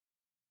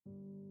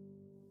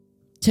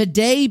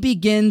Today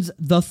begins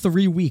the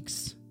 3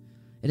 weeks.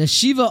 It is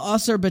Shiva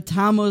Asar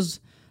B'Tammuz,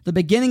 the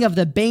beginning of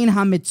the Bein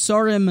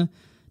HaMitzorim,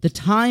 the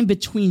time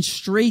between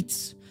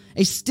straits,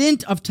 a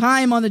stint of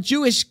time on the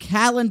Jewish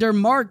calendar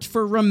marked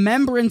for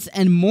remembrance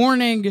and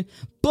mourning,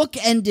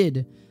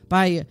 bookended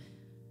by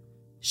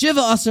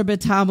Shiva Asar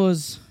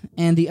B'Tammuz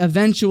and the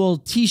eventual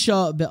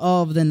Tisha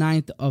B'Av, the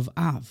 9th of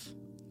Av.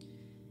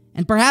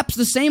 And perhaps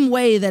the same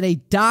way that a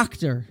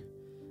doctor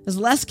is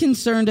less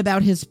concerned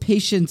about his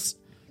patient's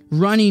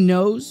runny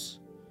nose,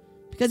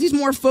 because he's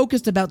more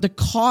focused about the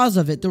cause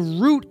of it, the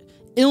root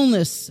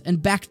illness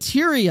and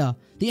bacteria,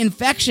 the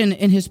infection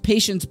in his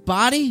patient's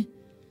body,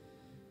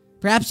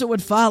 perhaps it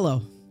would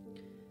follow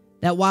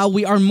that while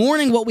we are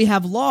mourning what we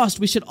have lost,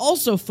 we should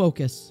also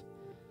focus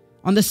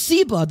on the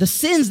Siba, the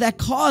sins that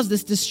cause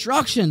this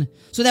destruction,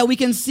 so that we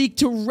can seek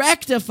to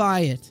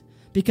rectify it.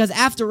 Because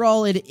after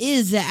all, it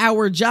is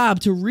our job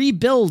to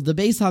rebuild the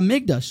Beis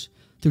HaMikdash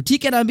through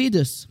Tikkun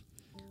Amidus,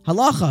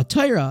 Halacha,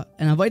 Torah,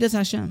 and Avodas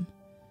Hashem.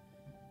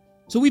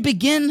 So we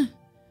begin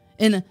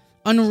in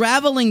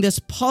unraveling this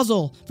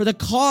puzzle for the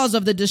cause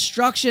of the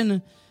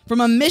destruction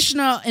from a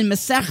Mishnah in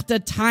Masechta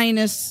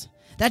Tainus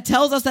that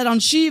tells us that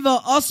on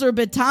Shiva Asar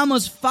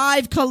B'Tammuz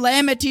 5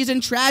 calamities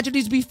and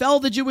tragedies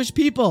befell the Jewish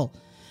people.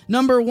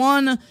 Number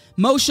 1,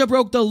 Moshe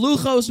broke the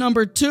luchos.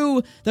 Number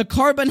 2, the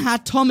Karban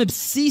HaTomib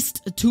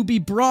ceased to be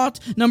brought.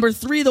 Number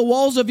 3, the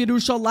walls of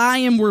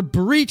Yerushalayim were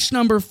breached.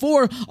 Number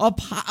 4,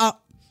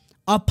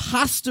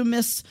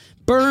 Apostomus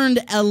burned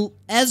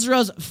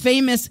Ezra's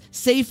famous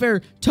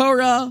Sefer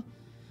Torah.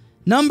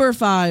 Number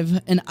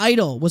 5, an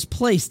idol was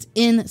placed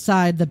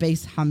inside the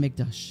Beis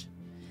HaMikdash.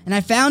 And I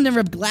found in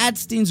Reb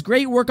Gladstein's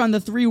great work on the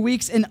 3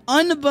 weeks an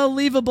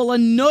unbelievable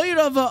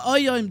Anoira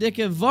V'Oyim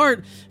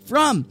Dikevart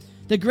from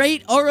the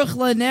great Aruch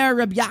Laner,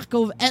 Reb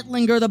Yaakov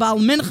Ettlinger, the Baal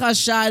Mincha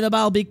Shai, the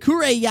Baal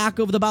Bikurei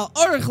Yaakov, the Baal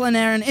Aruch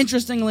Laner, and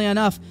interestingly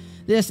enough,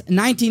 this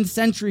 19th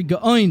century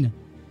Gaon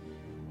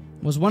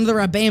was one of the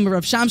Rabbeim of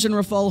Rav Shamshin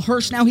Rafal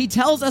Hirsch. Now he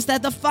tells us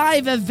that the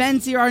 5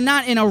 events here are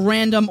not in a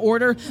random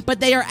order, but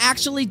they are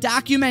actually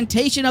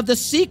documentation of the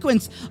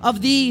sequence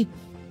of the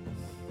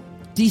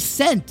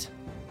descent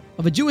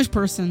of a Jewish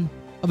person,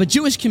 of a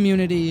Jewish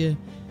community,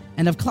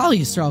 and of Klal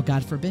Yisrael,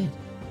 God forbid.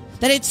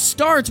 That it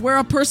starts where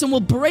a person will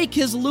break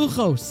his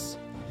luchos.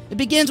 It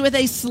begins with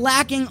a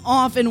slacking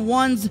off in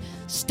one's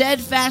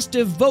steadfast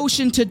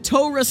devotion to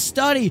Torah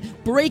study,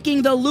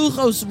 breaking the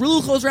luchos.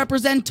 Luchos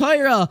represent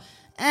Torah.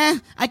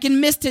 I can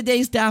miss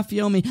today's Daf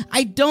Yomi.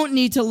 I don't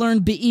need to learn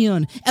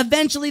Be'iyun.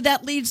 Eventually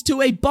that leads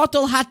to a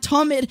Batal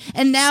HaTomid,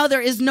 and now there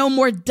is no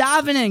more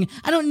davening.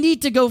 I don't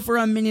need to go for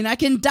a minyan. I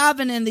can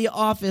daven in the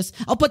office.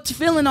 I'll put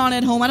tefillin on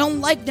at home. I don't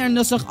like their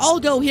nusach.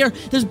 I'll go here.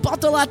 There's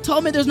Batal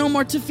HaTomid. There's no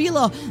more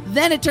tefillah.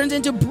 Then it turns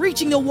into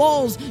breaching the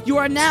walls. You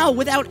are now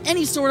without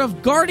any sort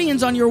of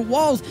guardians on your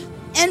walls,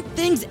 and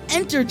things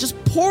enter just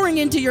pouring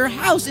into your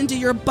house, into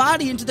your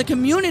body, into the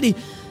community.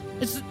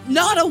 It's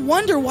not a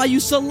wonder why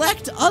you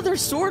select other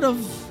sort of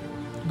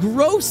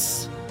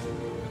gross,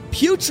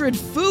 putrid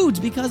foods,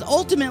 because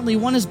ultimately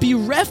one is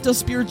bereft of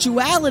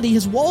spirituality.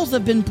 His walls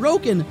have been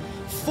broken.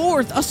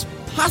 4th,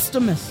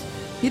 Apostomus.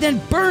 He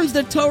then burns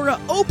the Torah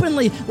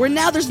openly, where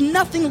now there's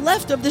nothing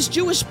left of this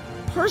Jewish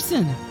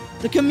person.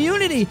 The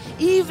community,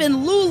 even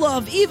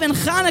Lulav, even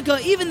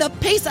Hanukkah, even the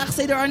Pesach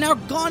Seder are now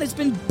gone. It's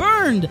been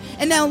burned.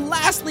 And now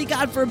lastly,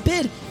 God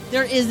forbid,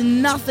 there is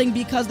nothing,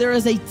 because there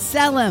is a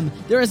tselem.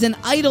 There is an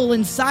idol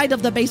inside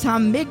of the Beis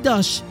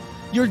HaMikdash.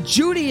 Your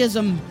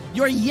Judaism,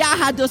 your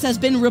Yahadus has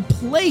been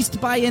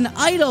replaced by an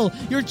idol.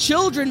 Your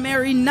children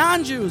marry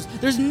non-Jews.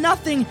 There's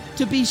nothing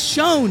to be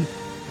shown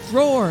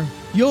for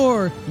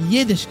your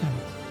Yiddishkeit.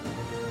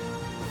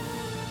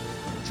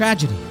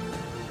 Tragedy.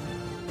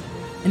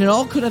 And it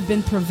all could have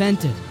been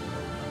prevented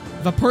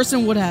if a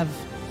person would have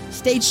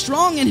stayed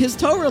strong in his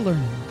Torah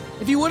learning.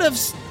 If he would have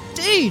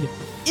stayed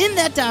in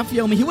that Daf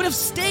Yomi, he would have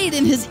stayed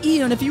in his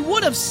Iyun. If he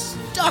would have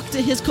stuck to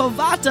his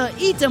Kovata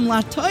Item La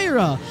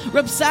Torah.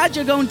 Reb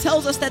Sadia Gaon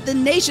tells us that the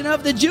nation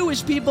of the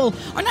Jewish people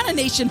are not a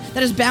nation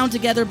that is bound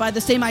together by the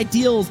same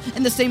ideals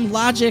and the same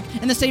logic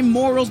and the same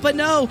morals, but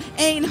no,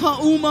 Ein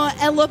Ha'uma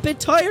Ela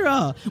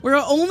B'Torah. We're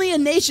only a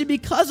nation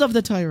because of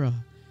the Torah.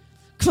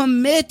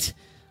 Commit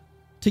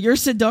to your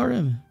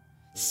Siddharim.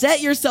 Set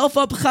yourself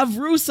up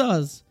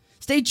chavrusas.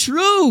 Stay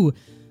true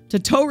to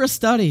Torah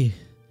study.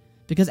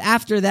 Because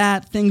after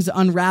that, things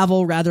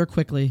unravel rather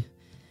quickly.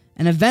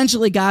 And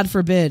eventually, God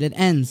forbid, it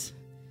ends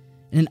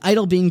in an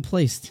idol being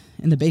placed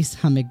in the Beis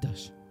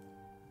HaMikdash.